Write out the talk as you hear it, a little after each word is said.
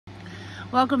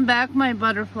Welcome back, my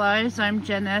butterflies. I'm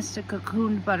Jen S, the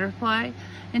cocooned butterfly,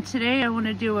 and today I want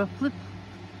to do a flip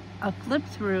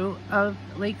through of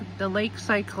the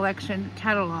Lakeside Collection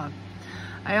Catalog.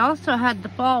 I also had the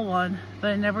fall one,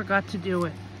 but I never got to do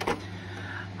it.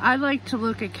 I like to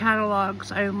look at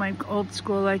catalogs. I'm like old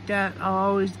school like that.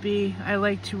 I'll always be. I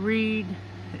like to read.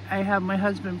 I have my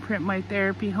husband print my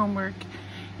therapy homework,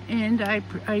 and I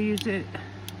use it.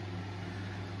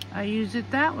 I use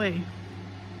it that way.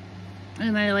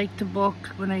 And I like to book.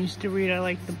 When I used to read, I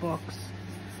like the books.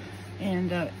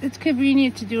 And it's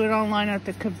convenient to do it online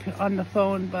on the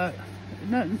phone, but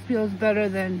nothing feels better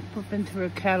than flipping through a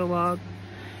catalog.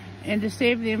 And to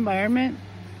save the environment,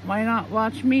 why not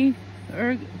watch me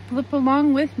or flip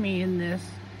along with me in this?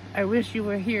 I wish you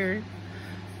were here.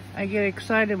 I get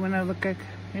excited when I look at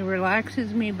it.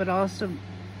 Relaxes me, but also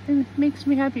it makes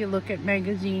me happy to look at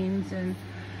magazines and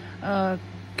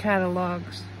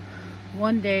catalogs.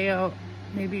 One day I'll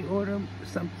maybe order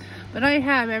some, but I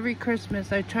have every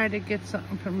Christmas I try to get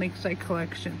something from Lakeside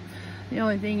Collection. The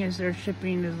only thing is their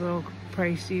shipping is a little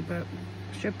pricey, but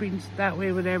shipping's that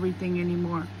way with everything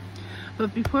anymore.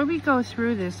 But before we go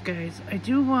through this, guys, I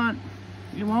do want,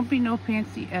 it won't be no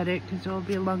fancy edit because it will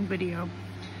be a long video,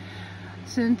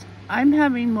 since I'm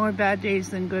having more bad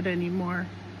days than good anymore.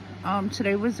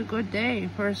 Today was a good day,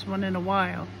 first one in a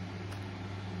while.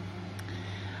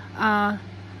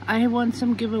 I won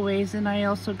some giveaways, and I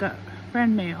also got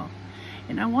friend mail,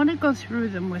 and I want to go through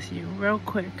them with you real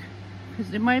quick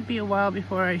because it might be a while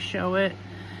before I show it,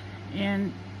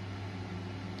 and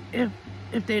if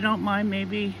they don't mind,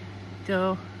 maybe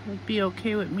they'll be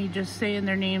okay with me just saying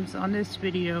their names on this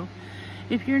video.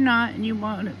 If you're not and you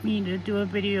want me to do a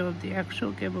video of the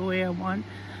actual giveaway I won,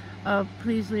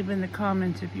 please leave in the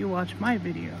comments if you watch my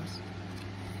videos.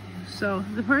 So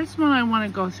the first one I want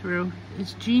to go through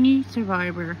is Gini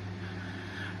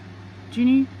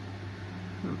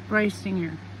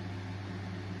Risinger.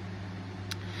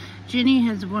 Gini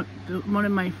is one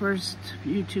of my first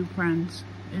YouTube friends,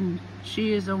 and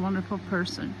she is a wonderful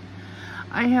person.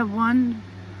 I won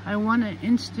an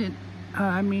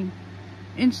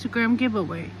Instagram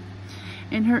giveaway,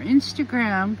 and her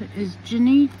Instagram is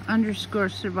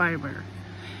Gini_survivor,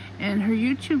 and her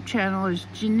YouTube channel is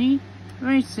Gini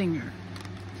Risinger.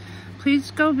 Please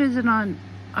go visit on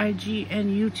IG and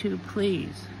YouTube,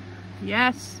 please.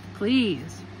 Yes,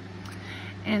 please.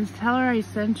 And tell her I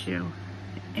sent you.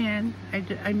 And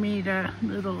I made a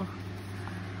little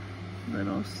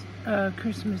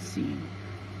Christmas scene.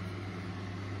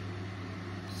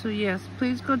 So yes,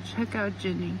 please go check out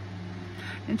Gini.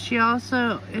 And she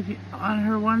also, on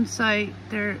her one site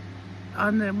there,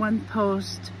 on the one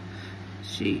post,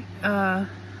 she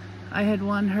I had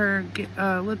won her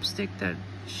lipstick that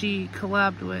she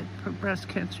collabed with for Breast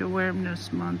Cancer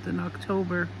Awareness Month in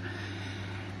October,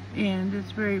 and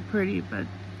it's very pretty. But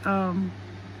I'll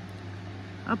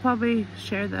probably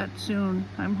share that soon.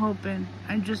 I'm hoping.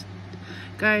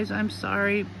 Guys, I'm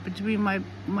sorry, between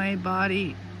my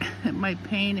body, my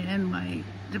pain and my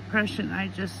depression,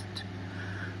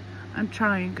 I'm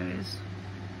trying, guys,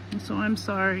 and so I'm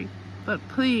sorry. But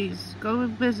please go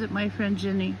visit my friend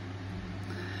Gini.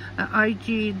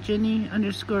 IG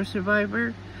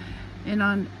Gini_survivor, and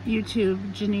on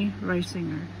YouTube Gini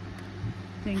Risinger.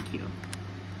 Thank you.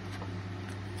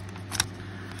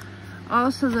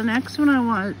 Also, the next one I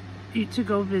want you to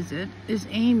go visit is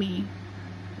Amy.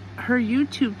 Her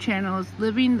YouTube channel is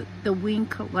Living the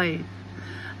Wink Life.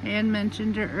 I had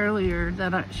mentioned her earlier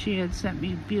that she had sent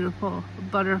me beautiful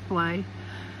butterfly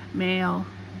mail.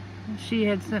 She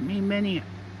had sent me many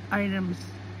items,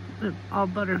 all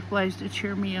butterflies to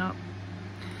cheer me up.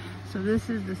 So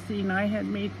this is the scene I had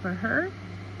made for her,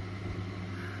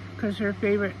 because her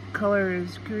favorite color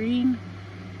is green.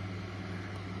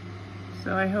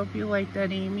 So I hope you like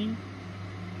that, Amy.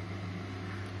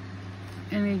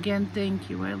 And again, thank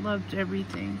you. I loved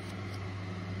everything.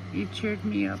 You cheered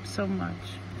me up so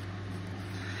much.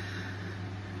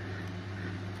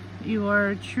 You are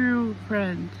a true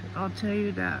friend, I'll tell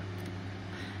you that.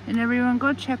 And everyone,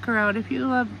 go check her out. If you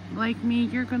like me,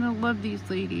 you're gonna love these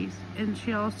ladies. And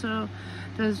she also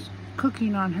does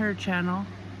cooking on her channel,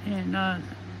 and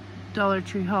Dollar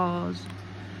Tree hauls,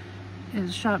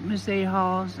 and Shop Miss A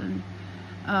hauls, and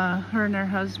her and her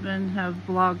husband have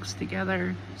vlogs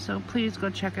together. So please go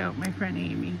check out my friend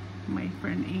Amy.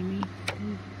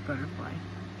 Butterfly.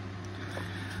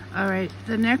 All right,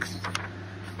 the next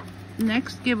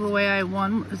giveaway I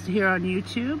won was here on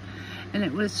YouTube, and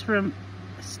it was from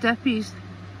Stephy's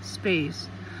Space.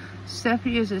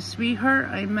 Stephy is a sweetheart.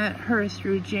 I met her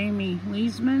through Jamie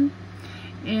Leesman,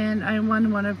 and I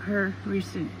won one of her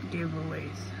recent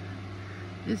giveaways.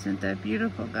 Isn't that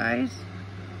beautiful, guys?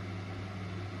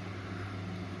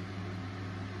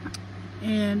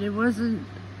 And it wasn't,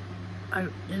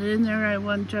 and in there I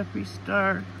won Jeffree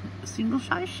Star single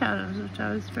size Shoutouts, which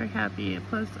I was very happy,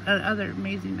 plus other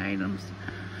amazing items,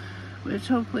 which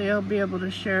hopefully I'll be able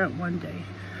to share it one day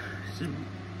soon.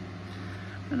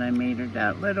 But I made her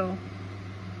that little,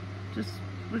 just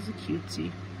was a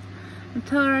cutesy. And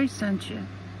tell her I sent you.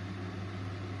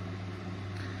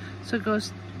 So go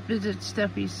visit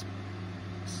Stephy's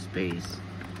space.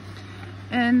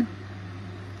 And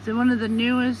one of the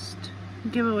newest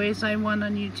giveaways I won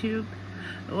on YouTube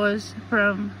was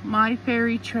from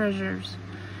Myfairytreasures.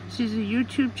 She's a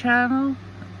YouTube channel.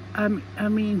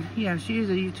 Yeah, she is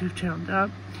a YouTube channel.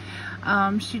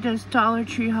 She does Dollar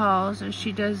Tree hauls, and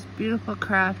she does beautiful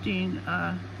crafting.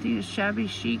 I think it's Shabby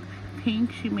Chic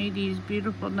Pink. She made these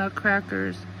beautiful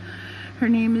nutcrackers. Her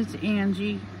name is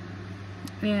Angie,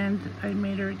 and I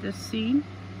made her this scene.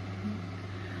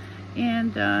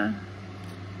 And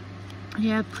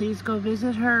yeah, please go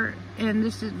visit her. And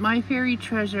this is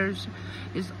Myfairytreasures,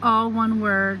 is all one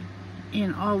word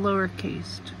in all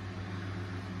lowercase.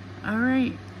 All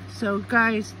right, so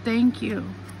guys, thank you.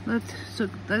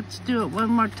 Let's do it one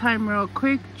more time real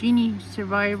quick. Gini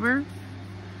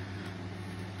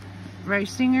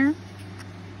Risinger,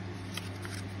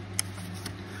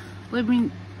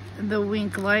 Living the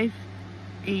Wink Life,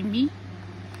 Amy,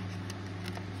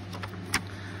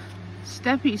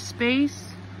 Stephy's Space,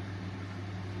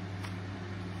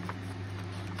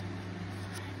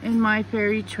 and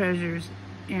Myfairytreasures,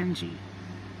 Angie.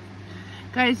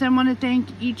 Guys, I want to thank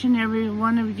each and every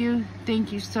one of you.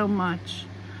 Thank you so much.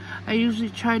 I usually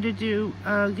try to do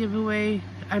a giveaway.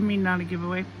 Not a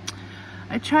giveaway.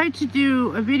 I tried to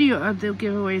do a video of the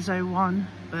giveaways I won,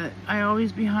 but I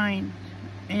always behind.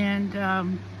 And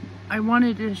I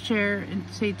wanted to share and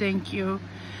say thank you,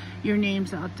 your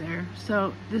names out there.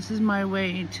 So this is my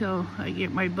way until I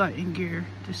get my butt in gear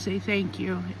to say thank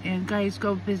you. And guys,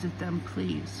 go visit them,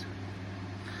 please.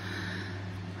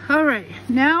 All right,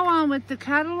 now on with the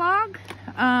catalog.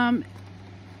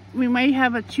 We might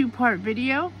have a two-part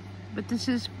video, but this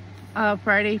is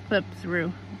Friday flip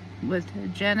through with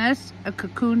Janice, a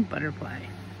cocoon butterfly.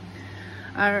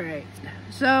 All right,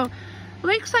 so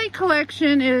Lakeside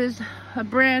Collection is a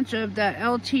branch of the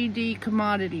LTD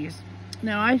Commodities.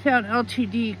 Now, I found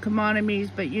LTD Commodities,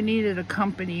 but you needed a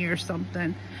company or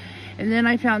something. And then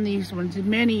I found these ones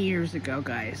many years ago,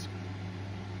 guys.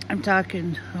 I'm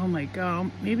talking, oh my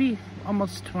God, maybe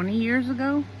almost 20 years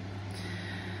ago.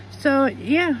 So,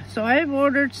 yeah, so I've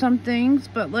ordered some things,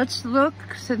 but let's look,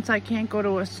 since I can't go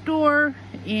to a store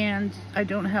and I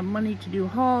don't have money to do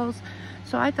hauls.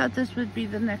 So I thought this would be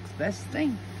the next best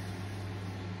thing.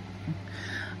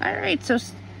 All right, so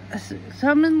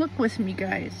come and look with me,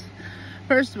 guys.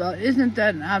 First of all, isn't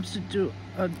that an absolute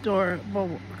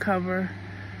adorable cover?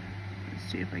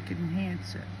 Let's see if I can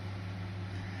enhance it.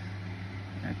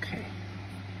 Okay.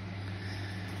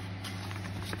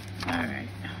 All right.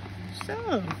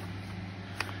 So,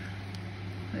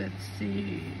 let's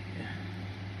see.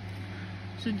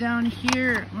 So down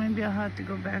here, maybe I'll have to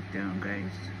go back down,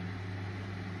 guys.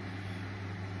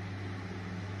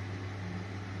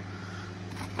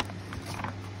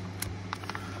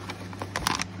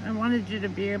 I wanted you to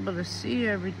be able to see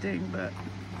everything, but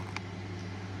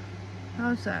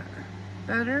how's that?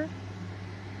 Better?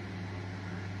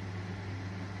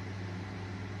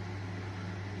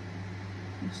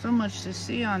 There's so much to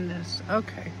see on this.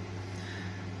 Okay.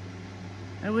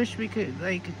 I wish we could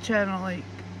like channel like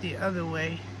the other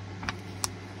way.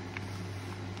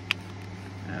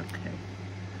 Okay.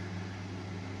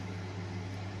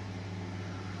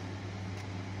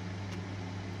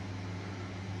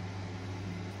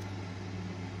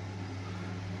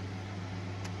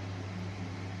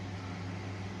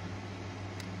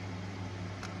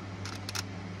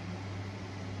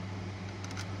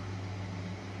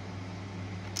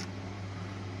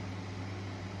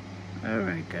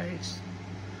 Alright, guys.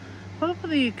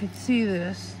 Hopefully you can see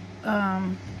this.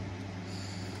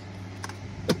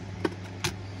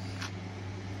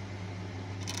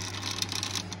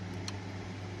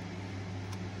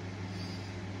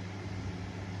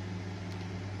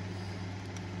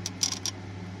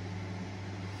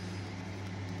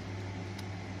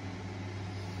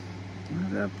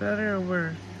 Is that better or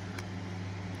worse?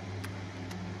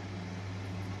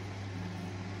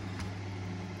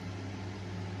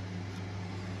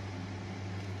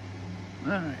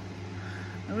 Alright.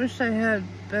 I wish I had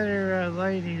better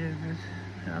lighting in this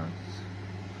house.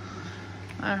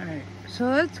 Alright, so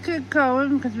let's get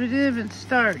going because we didn't even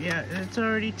start yet. It's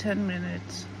already 10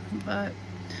 minutes. But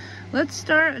let's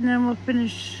start and then we'll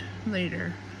finish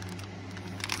later.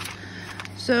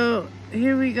 So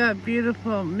here we got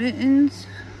beautiful mittens.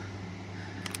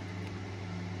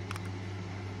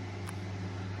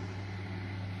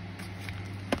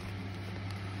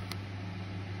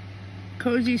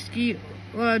 Cozy Ski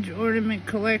Lodge Ornament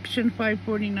Collection,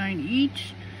 $5.49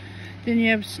 each. Then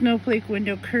you have snowflake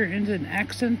window curtains and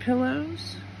accent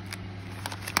pillows.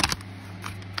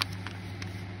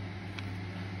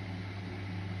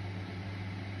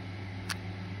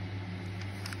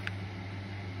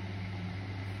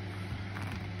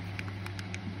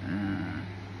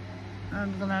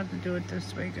 I'm gonna have to do it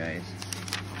this way, guys.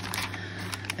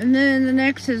 And then the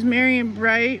next is Merry and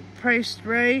Bright, priced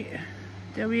right.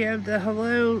 Then we have the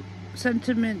Hello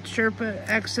Sentiment Sherpa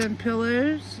accent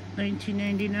pillows,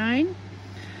 $19.99.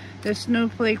 The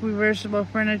snowflake reversible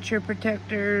furniture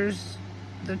protectors.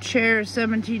 The chair,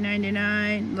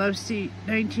 $17.99. Love seat,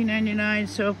 $19.99.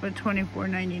 Sofa,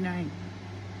 $24.99.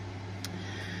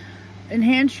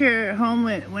 Enhance your home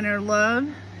with winter love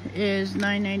is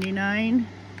 $9.99.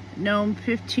 Gnome,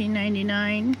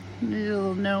 $15.99. These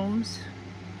little gnomes.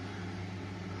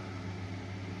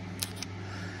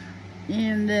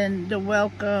 And then the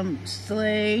welcome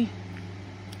sleigh.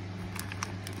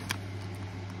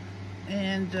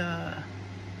 And so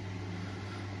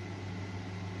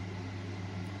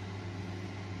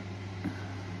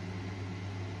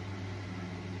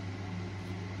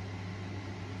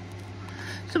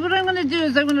what I'm going to do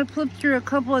is I'm going to flip through a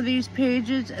couple of these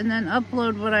pages and then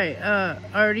upload what I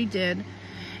already did.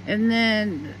 And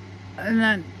then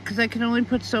because I can only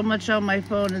put so much on my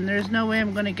phone and there's no way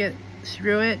I'm going to get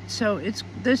through it. So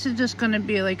this is just going to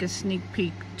be like a sneak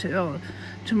peek to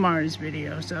tomorrow's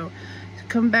video. So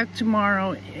come back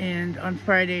tomorrow and on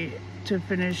Friday to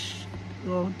finish.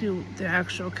 We'll do the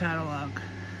actual catalog,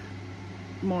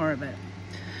 more of it.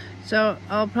 So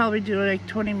I'll probably do like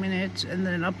 20 minutes and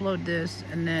then upload this,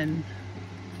 and then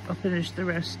I'll finish the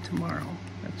rest tomorrow.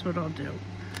 That's what I'll do.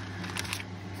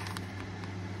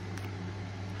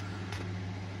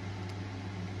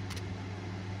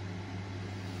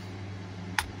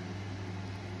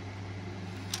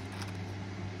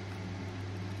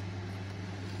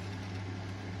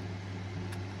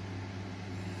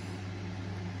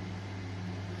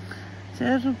 So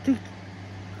I don't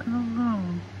know.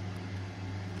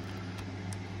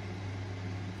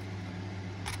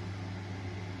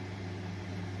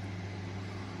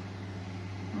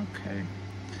 Okay.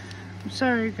 I'm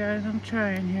sorry, guys. I'm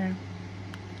trying here.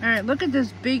 Alright, look at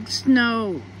this big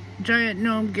snow giant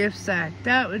gnome gift sack.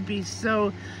 That would be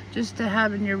so just to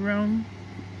have in your room.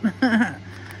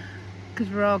 Because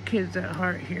we're all kids at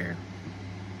heart here.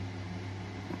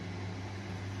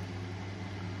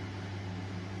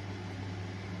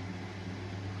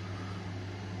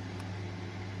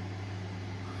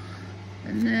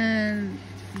 And then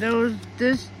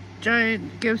this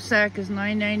giant gift sack is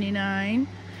 $9.99,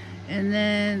 and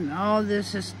then all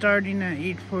this is starting at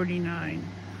 $8.49.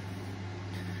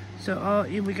 So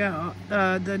we got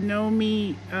the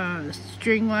Nomi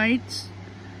string lights,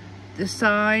 the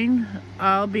sign,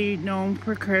 I'll be gnome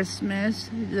for Christmas,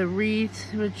 the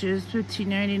wreath, which is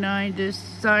 $15.99. This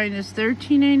sign is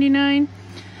 $13.99.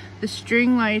 The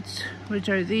string lights, which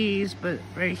are these, but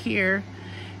right here,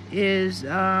 is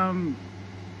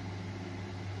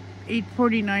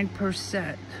 $8.49 per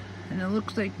set, and it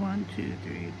looks like 1, 2,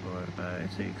 3, 4,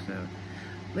 5, 6, 7.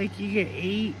 Like you get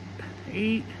eight.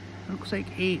 Looks like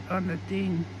 8 on the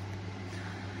thing.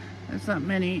 That's not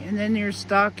many. And then your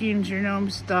stockings, your gnome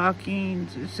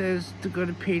stockings. It says to go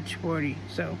to page 40.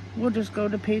 So we'll just go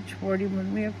to page 40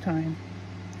 when we have time.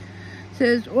 It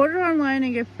says order online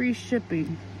and get free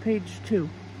shipping. Page 2.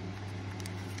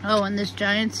 Oh, and this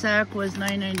giant sack was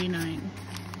 $9.99.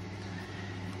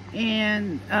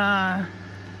 And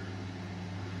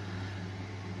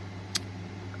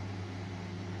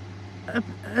it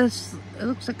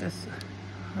looks like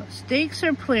stakes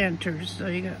or planters. So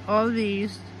you got all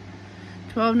these,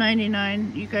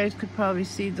 $12.99. You guys could probably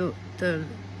see the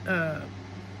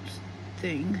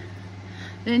thing.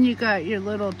 Then you got your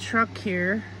little truck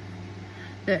here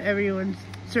that everyone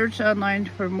search online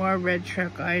for more red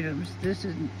truck items. This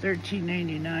is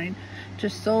 $13.99.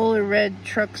 Just solar red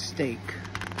truck stake.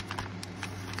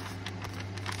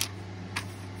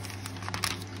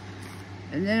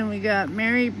 And then we got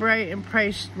Merry, Bright, and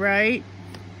Priced Right.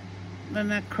 The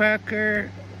Nutcracker.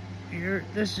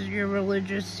 This is your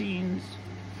religious scenes.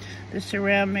 The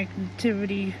ceramic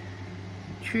nativity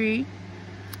tree.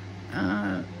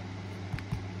 The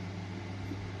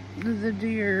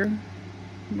deer.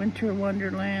 Winter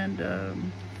Wonderland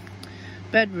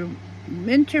bedroom.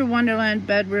 Winter Wonderland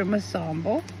bedroom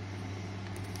ensemble.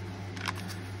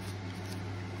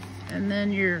 And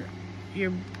then your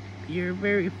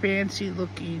very fancy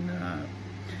looking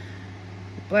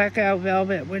blackout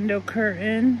velvet window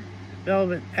curtain,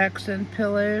 velvet accent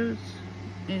pillows,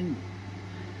 and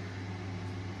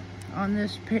on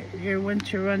this your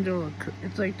winter bundle,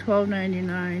 it's like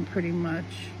 $12.99 pretty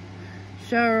much.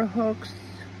 Shower hooks,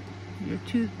 your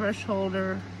toothbrush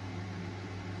holder,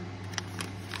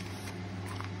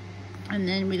 and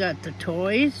then we got the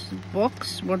toys,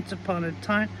 books, Once Upon a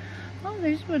Time. Oh,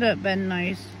 these would have been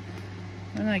nice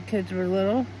when my kids were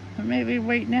little. Or maybe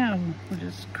wait now. We'll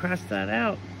just cross that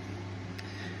out.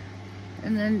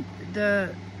 And then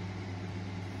the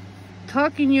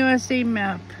Talking USA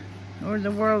map, or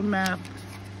the world map.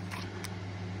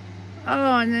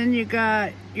 Oh, and then you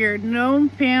got your gnome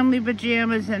family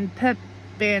pajamas and pet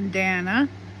bandana.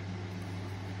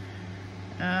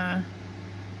 Pet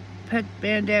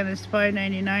bandana is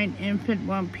 $5.99. Infant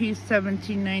one piece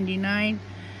 $17.99.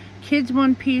 Kids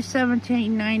one piece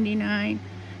 $17.99.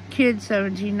 Kids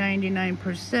 $17.99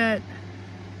 per set.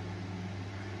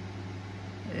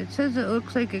 It says it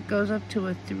looks like it goes up to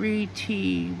a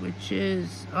 3T, which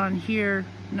is on here.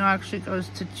 No, actually it goes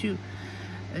to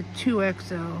a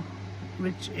 2XL,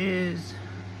 which is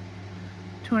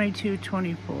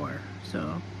 $22.24.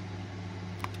 So,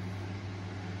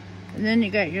 and then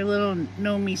you got your little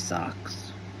Nomi socks.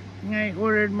 I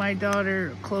ordered my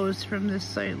daughter clothes from this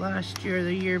site last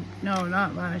year, no,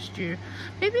 not last year.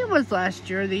 Maybe it was last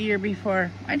year or the year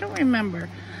before. I don't remember.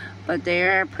 But they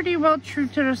are pretty well true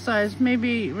to their size.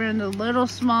 Maybe around a little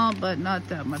small, but not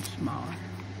that much smaller.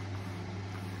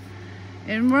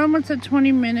 And we're almost at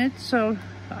 20 minutes, so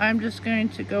I'm just going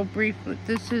to go brief with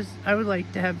this. I would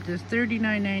like to have this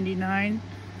 $39.99.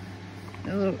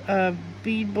 A little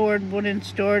beadboard wooden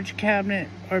storage cabinet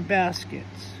or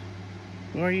baskets.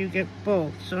 Or you get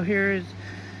both. So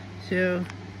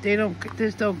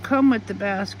this don't come with the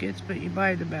baskets, but you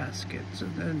buy the baskets. So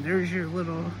then there's your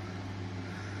little,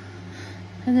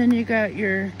 and then you got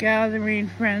your gathering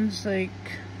friends, like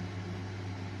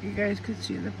you guys could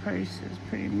see the prices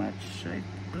pretty much. I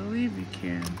believe you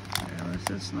can, unless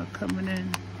it's not coming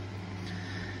in.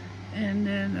 And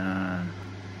then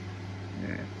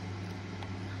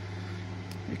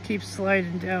it keeps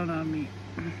sliding down on me.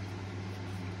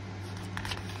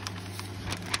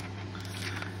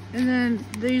 And then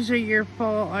these are your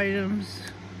fall items,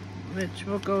 which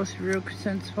we'll go through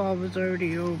since fall was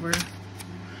already over.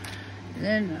 And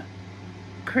then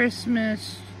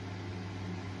Christmas,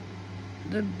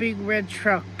 the big red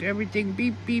truck, everything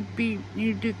beep, beep, beep,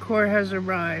 new decor has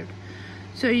arrived.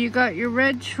 So you got your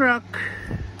red truck,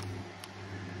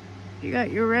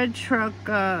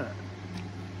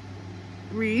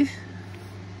 wreath,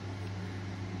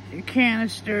 your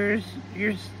canisters,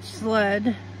 your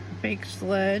sled, fake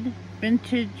sled,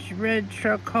 vintage red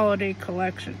truck holiday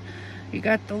collection. You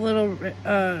got the little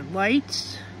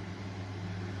lights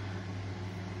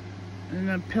and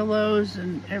the pillows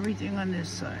and everything on this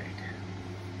side.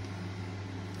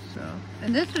 So,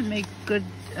 and this would make good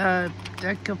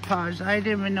decoupage. I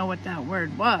didn't even know what that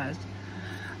word was.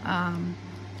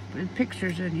 With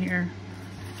pictures in here,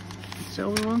 so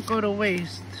we won't go to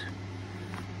waste.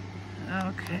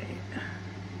 Okay.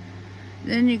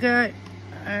 Then you got.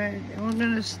 We're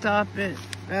gonna stop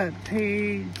at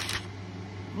page.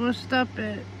 We'll stop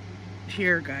it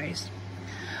here, guys.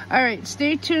 All right,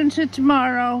 stay tuned to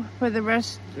tomorrow for the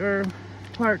rest, or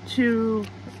part 2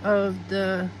 of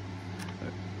the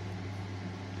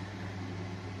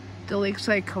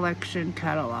Lakeside Collection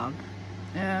Catalog.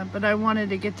 But I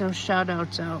wanted to get those shout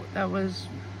outs out. That was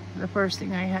the first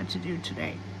thing I had to do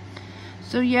today.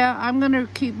 So yeah, I'm gonna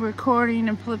keep recording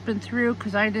and flipping through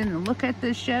because I didn't look at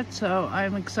this yet, so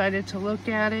I'm excited to look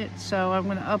at it. So I'm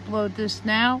gonna upload this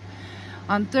now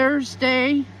on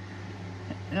Thursday,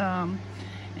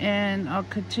 and I'll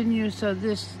continue. So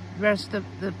this rest of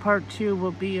the part 2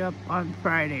 will be up on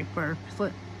Friday for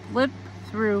flip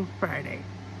through Friday,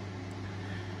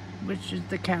 which is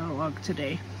the catalog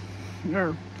today,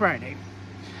 or Friday.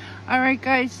 All right,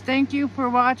 guys, thank you for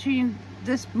watching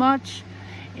this much.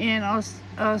 And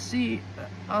I'll see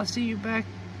you back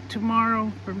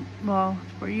tomorrow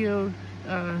for you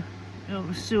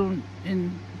soon,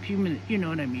 in a few minutes, you know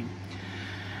what I mean.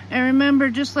 And remember,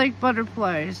 just like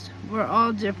butterflies, we're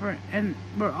all different and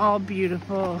we're all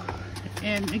beautiful.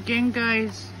 And again,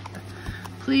 guys,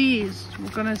 please, we're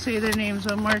gonna say their names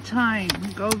one more time.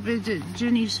 Go visit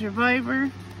Gini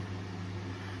Survivor,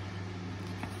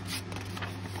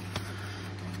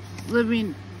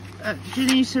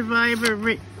 Gini Survivor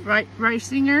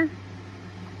Risinger,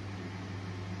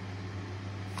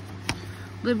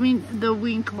 Living the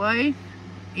Wink Life,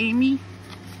 Amy,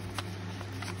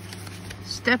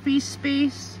 Stephy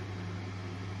Space,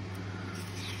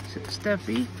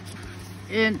 Stephy,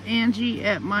 and Angie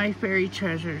at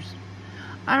Myfairytreasures.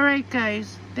 Alright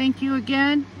guys, thank you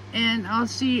again, and I'll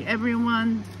see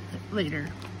everyone later.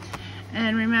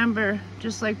 And remember,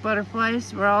 just like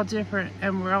butterflies, we're all different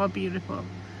and we're all beautiful.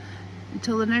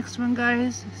 Until the next one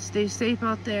guys, stay safe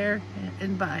out there,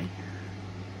 and bye.